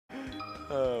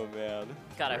Oh, man.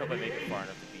 God, I hope I make it far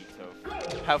enough to beat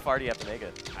Toph. How far do you have to make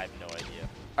it? I have no idea.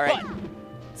 All right. But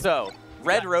So,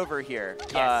 RedRover here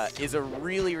Yes. is a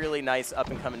really, really nice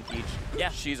up-and-coming Peach. Yeah.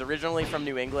 She's originally from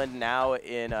New England, now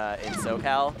in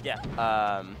SoCal.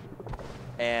 Yeah.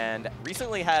 And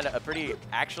recently had a pretty,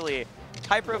 actually,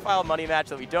 high-profile money match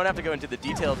that we don't have to go into the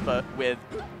details, but with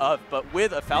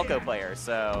a Falco player.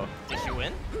 So Did she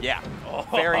win? yeah, Oh.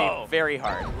 very, very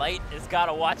hard. Light has got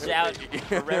to watch out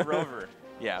for RedRover.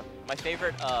 Yeah. My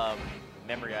favorite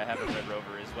memory I have of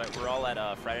RedRover is when we're all at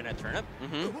Friday Night Turnip,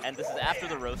 and this is after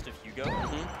the roast of Hugo,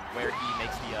 where he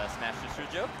makes the Smash Sister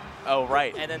joke. Oh,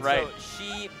 right. And then right. so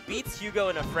she beats Hugo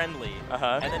in a friendly,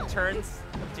 and then turns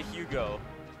to Hugo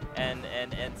and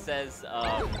says,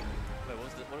 wait, what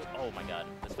was the, oh my god,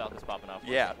 this Falco's popping off.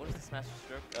 What is the Smash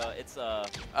Stroke? It's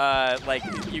like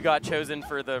you got chosen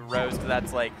for the roast.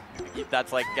 That's like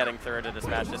getting third at a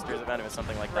Smash Sisters event. It was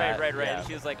something like that. Right. Yeah. And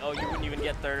she was like, oh, you wouldn't even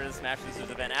get third at a Smash Sisters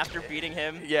event after beating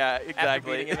him. Yeah, exactly.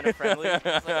 After beating him in a friendly. I was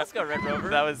like, let's go, RedRover.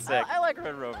 That was sick. I like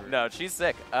RedRover. No, she's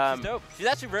sick. She's dope. She's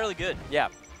actually really good. Yeah.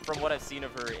 From what I've seen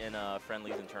of her in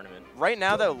friendlies and tournament. Right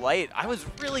now, though, Light, I was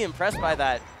really impressed by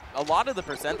that. A lot of the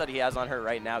percent that he has on her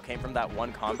right now came from that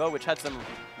one combo, which had some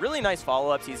really nice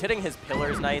follow-ups. He's hitting his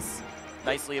pillars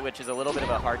nicely, which is a little bit of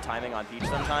a hard timing on Peach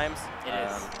sometimes. It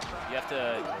is. You have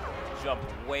to jump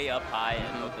way up high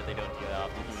and hope that they don't do that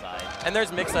off to the side. And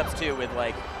there's mix-ups, too, with,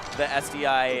 like, the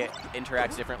SDI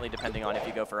interacts differently depending on if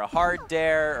you go for a hard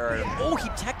dare or... Oh, he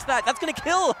teched that! That's gonna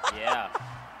kill! Yeah.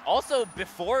 Also,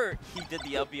 before he did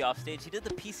the LB off stage, he did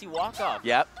the PC walk-off.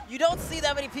 Yep. You don't see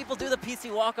that many people do the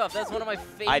PC walk-off. That's one of my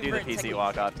favorite I do the PC techniques.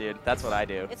 walk-off, dude. That's what I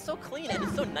do. It's so clean, and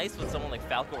it's so nice with someone like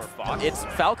Falco or Fox. It's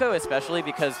Falco especially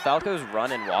because Falco's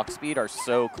run and walk speed are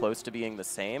so close to being the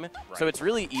same. Right. So it's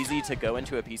really easy to go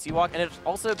into a PC walk. And it's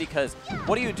also because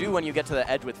what do you do when you get to the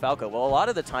edge with Falco? Well, a lot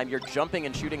of the time you're jumping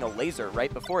and shooting a laser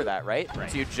right before that, right?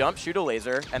 So you jump, shoot a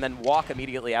laser, and then walk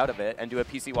immediately out of it and do a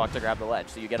PC walk to grab the ledge.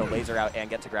 So you get a laser out and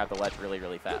get to grab the ledge really,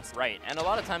 really fast. Right, and a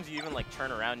lot of times you even like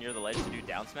turn around near the ledge to do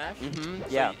down smash. So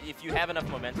yeah. If you have enough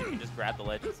momentum, you can just grab the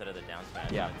ledge instead of the down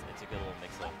smash. Yeah. It's a good little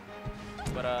mix-up.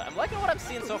 But I'm liking what I'm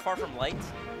seeing so far from Light.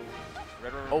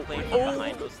 RedRover playing from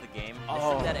behind most of the game.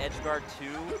 Missing that edge guard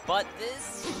too, but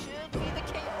this should be the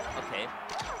case. Okay.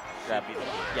 Grab me.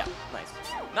 Yeah, nice.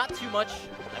 Not too much.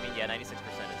 I mean, yeah, 96% is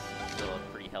still a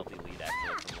pretty healthy lead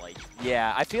actually from Light.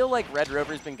 Yeah, I feel like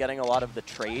RedRover's been getting a lot of the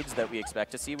trades that we expect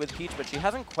to see with Peach, but she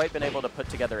hasn't quite been able to put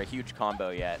together a huge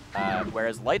combo yet,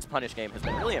 whereas Light's punish game has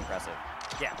been really impressive.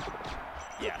 Yeah.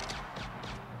 Yeah.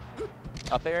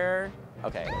 Up air.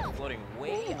 Okay. Floating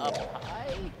way up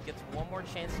high. Gets one more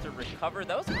chance to recover.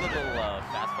 That was a good little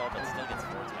fastball, but still gets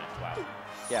forward smash. Wow.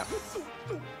 Yeah.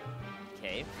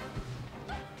 Okay.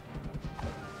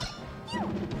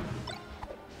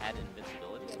 Had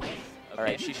invincibility. Okay. All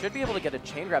right, she should be able to get a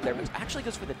chain grab there, but it actually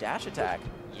goes for the dash attack.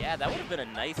 Yeah, that would have been a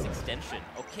nice extension.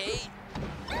 Okay.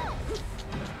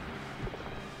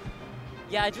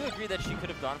 Yeah, I do agree that she could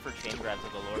have gone for chain grabs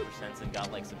with a lower percents and got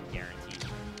like some guaranteed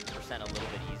percent a little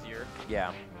bit easier.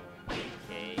 Yeah.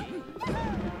 Okay.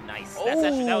 Nice. That's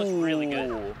actually, that was really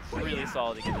good. Really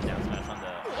solid to get the down smash on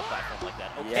the platform like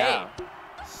that. Okay. Yeah.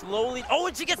 Slowly. Oh,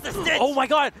 and she gets the stitch. Oh my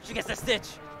god. She gets the stitch.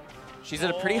 She's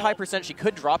at a pretty high percent. She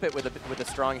could drop it with a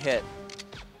strong hit.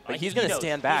 But he's going to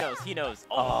stand back. He knows.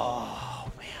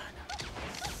 Oh, man.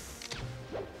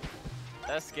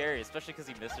 That's scary, especially because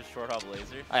he missed his short hop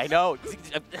laser. I know.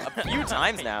 A few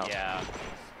times now. Yeah.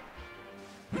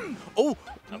 Oh,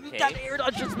 okay. That air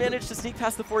dodge just managed to sneak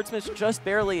past the forward smash just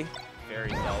barely.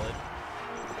 Very solid.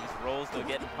 These rolls, though,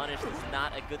 getting punished. It's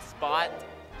not a good spot.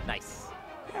 Nice.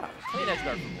 Yeah. Clean edge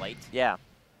guard from Light. Yeah.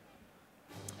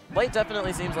 Light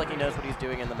definitely seems like he knows what he's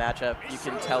doing in the matchup. You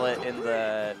can tell it in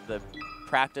the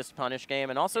practiced punish game,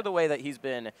 and also the way that he's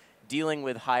been dealing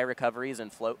with high recoveries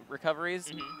and float recoveries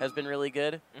has been really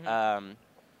good.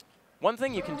 One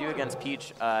thing you can do against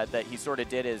Peach that he sort of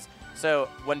did is, so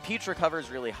when Peach recovers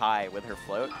really high with her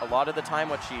float, a lot of the time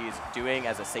what she's doing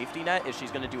as a safety net is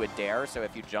she's going to do a dare, so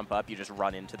if you jump up, you just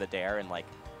run into the dare and like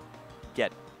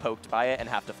get poked by it and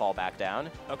have to fall back down.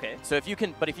 Okay. So if you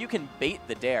can bait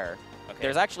the dare,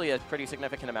 there's actually a pretty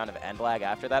significant amount of end lag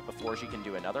after that before she can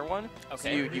do another one.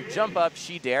 Okay. So you jump up,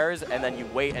 she dares, and then you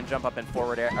wait and jump up and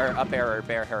forward air, or up air or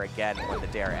bear her again when the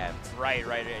dare ends. Right.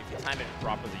 If you time it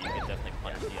properly, you can definitely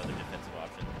punish the other defensive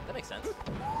option. That makes sense.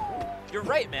 You're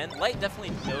right, man. Light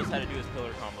definitely knows how to do his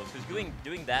pillar combos. Because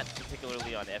doing that,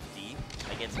 particularly on FD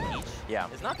against Peach,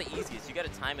 is not the easiest. You got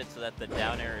to time it so that the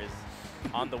down air is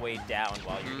on the way down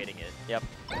while you're hitting it. Yep.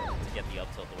 To get the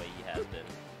up tilt the way he has been.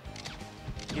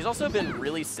 He's also been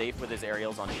really safe with his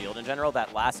aerials on shield in general.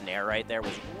 That last nair right there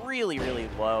was really, really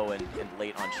low and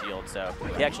late on shield, so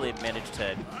he actually managed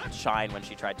to shine when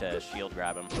she tried to shield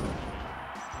grab him.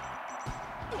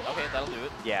 Okay, that'll do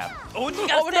it. Yeah. Oh, she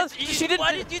got she didn't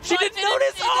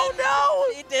notice! She Oh, no!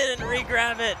 He didn't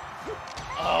re-grab it.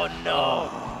 Oh, no.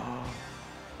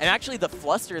 And actually, the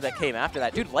fluster that came after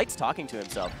that, dude, Light's talking to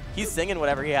himself. He's singing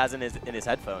whatever he has in his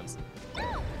headphones.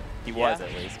 He was,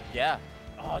 at least. Yeah.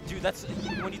 Oh, dude, that's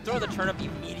when you throw the turnip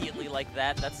immediately like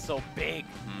that. That's so big.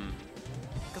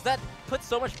 Because that puts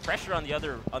so much pressure on the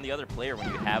other player when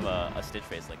you have a stitch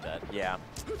face like that. Yeah.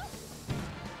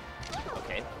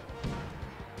 Okay.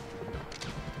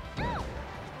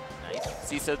 Nice.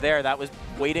 See, so there, that was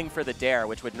waiting for the dare,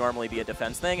 which would normally be a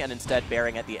defense thing, and instead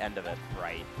bearing at the end of it.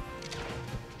 Right.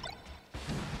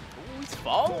 Ooh, he's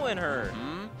following her.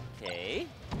 Okay.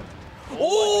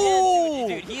 Oh!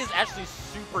 Dude, he is actually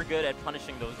super good at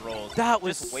punishing those rolls. That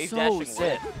was just wave so dashing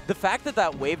sick. with. The fact that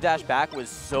that wave dash back was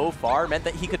so far meant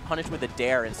that he could punish with a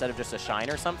dare instead of just a shine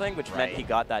or something, which meant he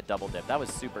got that double dip. That was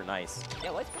super nice. Yeah,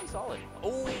 Light's pretty solid.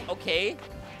 Oh, okay.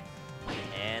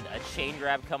 And a chain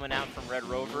grab coming out from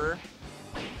RedRover.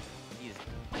 He's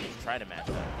trying to match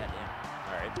that. Goddamn.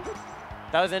 All right.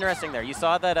 That was interesting there. You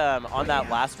saw that on that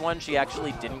last one, she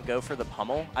actually didn't go for the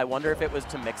pummel. I wonder if it was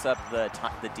to mix up the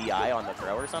DI on the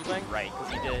throw or something. Right,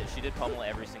 because she did pummel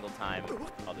every single time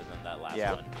other than that last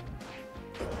one.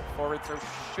 Forward throw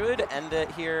should end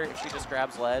it here if she just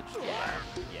grabs ledge.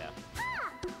 Yeah.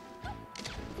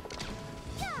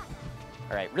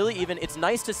 All right, really even. It's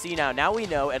nice to see now. Now we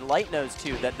know, and Light knows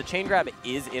too, that the chain grab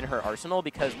is in her arsenal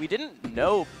because we didn't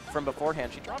know from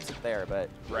beforehand. She drops it there, but...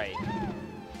 Right.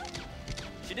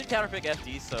 She did counterpick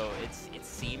FD, so it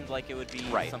seemed like it would be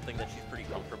something that she's pretty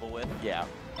comfortable with. Yeah.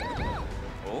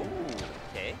 Oh,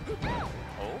 okay.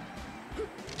 Oh,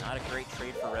 not a great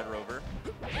trade for RedRover.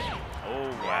 Oh,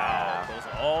 wow. Goes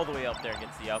all the way up there and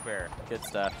gets the up air. Good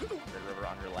stuff. RedRover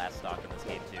on her last stock in this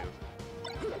game, too.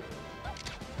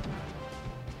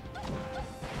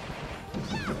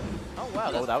 Oh,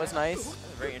 wow. That was nice.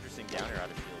 That's a very interesting down air out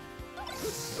of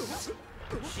shield.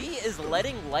 She is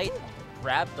letting Light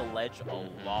grab the ledge a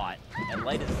lot, and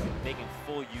Light is making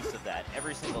full use of that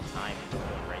every single time he's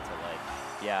going right to ledge.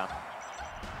 Yeah.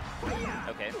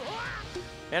 Okay.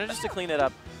 Manages to clean it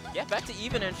up. Yeah, back to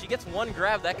even, and she gets one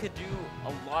grab. That could do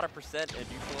a lot of percent and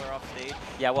neutral her off stage.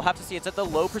 Yeah, we'll have to see. It's at the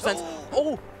low percent.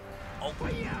 Oh! Oh!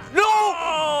 No!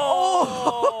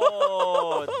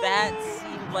 Oh! That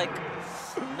seemed like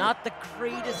not the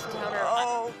greatest counter.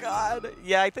 Oh, God.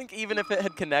 Yeah, I think even if it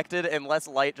had connected, unless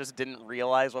Light just didn't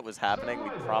realize what was happening, we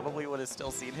probably would have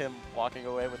still seen him walking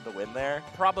away with the win there.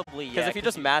 Probably, yeah. Because if he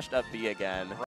just mashed up B again,